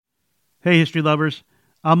Hey, history lovers.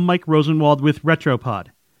 I'm Mike Rosenwald with Retropod,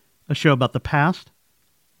 a show about the past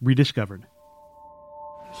rediscovered.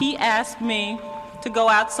 He asked me to go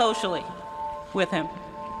out socially with him.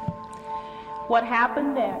 What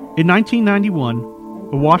happened then? In 1991,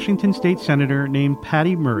 a Washington state senator named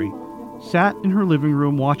Patty Murray sat in her living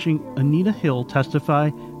room watching Anita Hill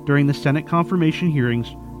testify during the Senate confirmation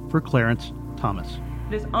hearings for Clarence Thomas.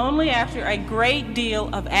 It is only after a great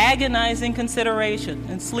deal of agonizing consideration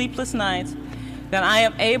and sleepless nights that I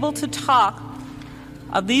am able to talk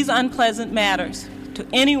of these unpleasant matters to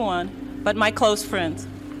anyone but my close friends.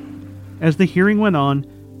 As the hearing went on,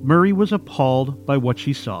 Murray was appalled by what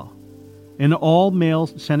she saw. An all-male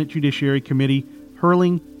Senate Judiciary Committee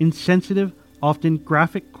hurling insensitive, often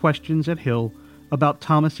graphic questions at Hill about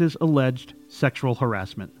Thomas's alleged sexual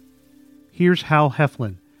harassment. Here's Hal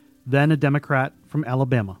Heflin, then a Democrat from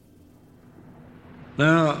Alabama.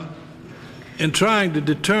 Now, in trying to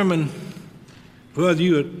determine whether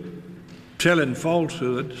you are telling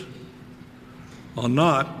falsehoods or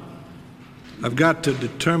not, I've got to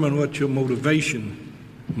determine what your motivation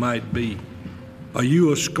might be. Are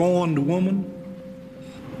you a scorned woman?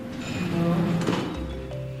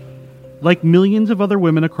 Like millions of other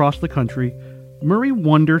women across the country, Murray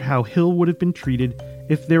wondered how Hill would have been treated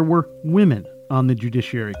if there were women on the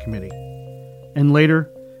Judiciary Committee. And later,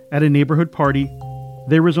 at a neighborhood party,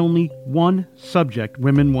 there was only one subject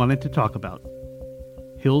women wanted to talk about: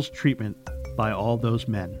 Hill's treatment by all those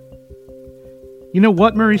men. You know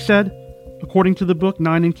what Murray said? According to the book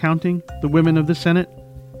 9 and Counting, The Women of the Senate,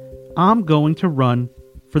 I'm going to run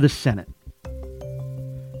for the Senate.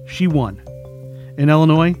 She won. In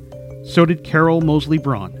Illinois, so did Carol Moseley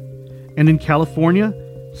Braun. And in California,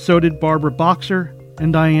 so did Barbara Boxer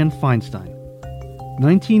and Dianne Feinstein.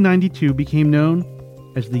 1992 became known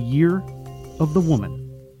as the Year of the Woman.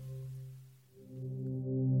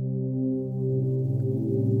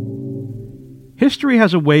 History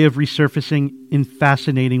has a way of resurfacing in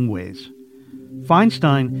fascinating ways.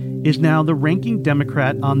 Feinstein is now the ranking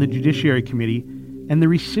Democrat on the Judiciary Committee and the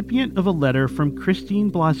recipient of a letter from Christine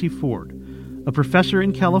Blasey Ford, a professor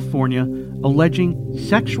in California, alleging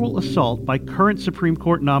sexual assault by current Supreme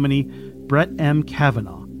Court nominee Brett M.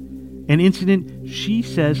 Kavanaugh, an incident she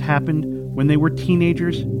says happened when they were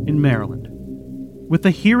teenagers in Maryland. With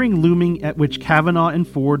the hearing looming at which Kavanaugh and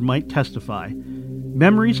Ford might testify,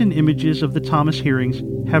 memories and images of the Thomas hearings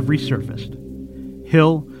have resurfaced.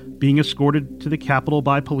 Hill being escorted to the Capitol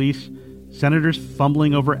by police, senators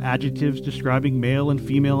fumbling over adjectives describing male and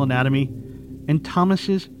female anatomy, and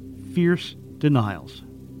Thomas's fierce denials.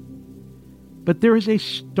 But there is a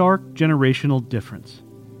stark generational difference.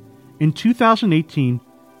 In 2018,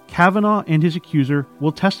 Kavanaugh and his accuser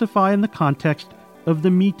will testify in the context of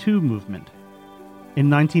the Me Too movement. In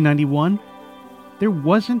 1991, there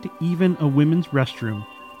wasn't even a women's restroom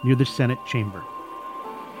near the Senate chamber.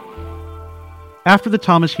 After the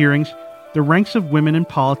Thomas hearings, the ranks of women in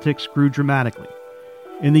politics grew dramatically.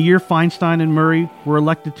 In the year Feinstein and Murray were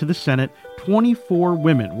elected to the Senate, 24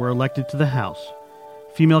 women were elected to the House.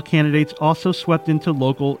 Female candidates also swept into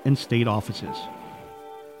local and state offices.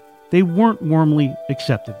 They weren't warmly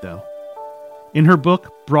accepted, though. In her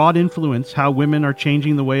book, Broad Influence: How Women Are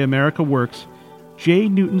Changing the Way America Works, J.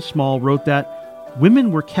 Newton Small wrote that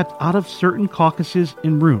women were kept out of certain caucuses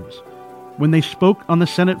and rooms. When they spoke on the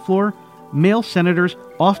Senate floor, male senators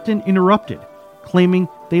often interrupted, claiming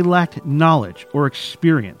they lacked knowledge or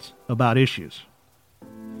experience about issues.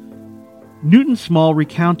 Newton Small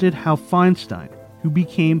recounted how Feinstein, who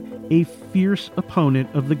became a fierce opponent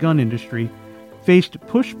of the gun industry, faced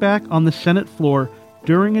pushback on the Senate floor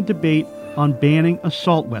during a debate on banning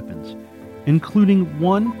assault weapons, including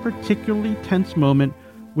one particularly tense moment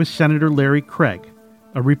with Senator Larry Craig,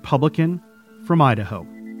 a Republican from Idaho.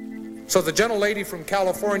 So the gentlelady from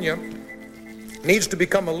California needs to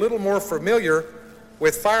become a little more familiar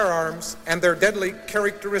with firearms and their deadly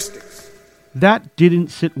characteristics. That didn't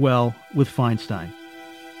sit well with Feinstein.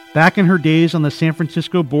 Back in her days on the San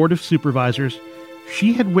Francisco Board of Supervisors,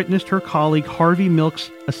 she had witnessed her colleague Harvey Milk's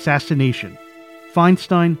assassination.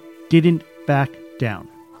 Feinstein didn't back down.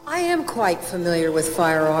 I am quite familiar with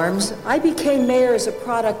firearms. I became mayor as a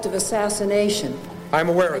product of assassination. I'm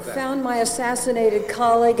aware of that. I found my assassinated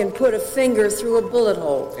colleague and put a finger through a bullet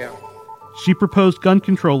hole. Yeah. She proposed gun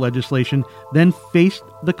control legislation, then faced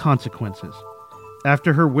the consequences.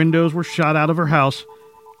 After her windows were shot out of her house,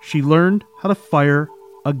 she learned how to fire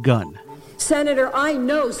a gun. Senator, I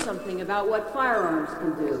know something about what firearms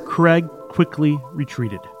can do. Craig quickly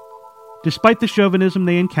retreated. Despite the chauvinism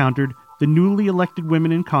they encountered, the newly elected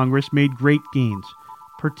women in Congress made great gains,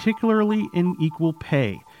 particularly in equal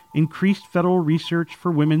pay increased federal research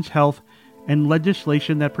for women's health, and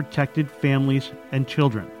legislation that protected families and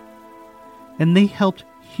children. And they helped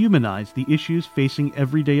humanize the issues facing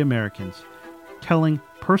everyday Americans, telling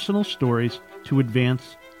personal stories to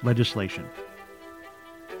advance legislation.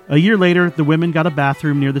 A year later, the women got a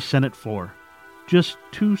bathroom near the Senate floor. Just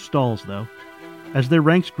 2 stalls, though. As their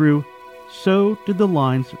ranks grew, so did the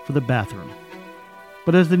lines for the bathroom.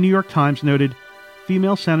 But as the New York Times noted,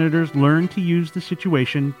 female senators learned to use the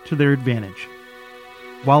situation to their advantage.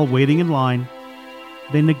 While waiting in line,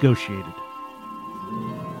 they negotiated.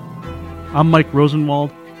 I'm Mike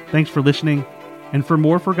Rosenwald. Thanks for listening. And for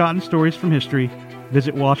more forgotten stories from history,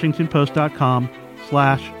 visit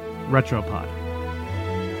WashingtonPost.com/retropod.